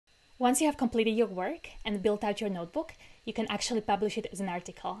Once you have completed your work and built out your notebook, you can actually publish it as an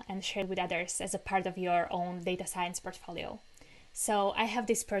article and share it with others as a part of your own data science portfolio. So I have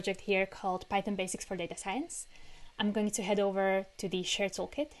this project here called Python Basics for Data Science. I'm going to head over to the Share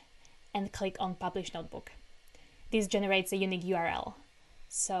Toolkit and click on Publish Notebook. This generates a unique URL.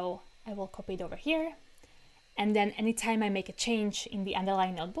 So I will copy it over here. And then anytime I make a change in the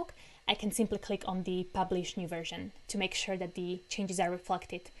underlying notebook, I can simply click on the Publish New Version to make sure that the changes are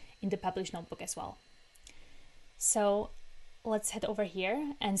reflected in the Publish notebook as well. So let's head over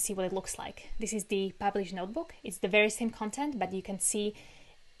here and see what it looks like. This is the Publish notebook. It's the very same content, but you can see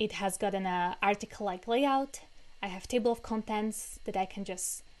it has got an article-like layout. I have table of contents that I can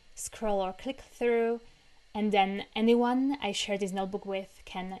just scroll or click through, and then anyone I share this notebook with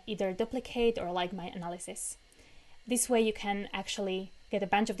can either duplicate or like my analysis. This way you can actually get a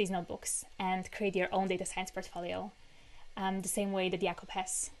bunch of these notebooks and create your own data science portfolio, the same way that Jakob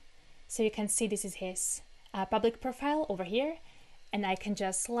has. So you can see this is his public profile over here, and I can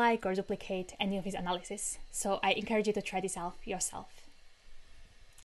just like or duplicate any of his analysis. So I encourage you to try this out yourself.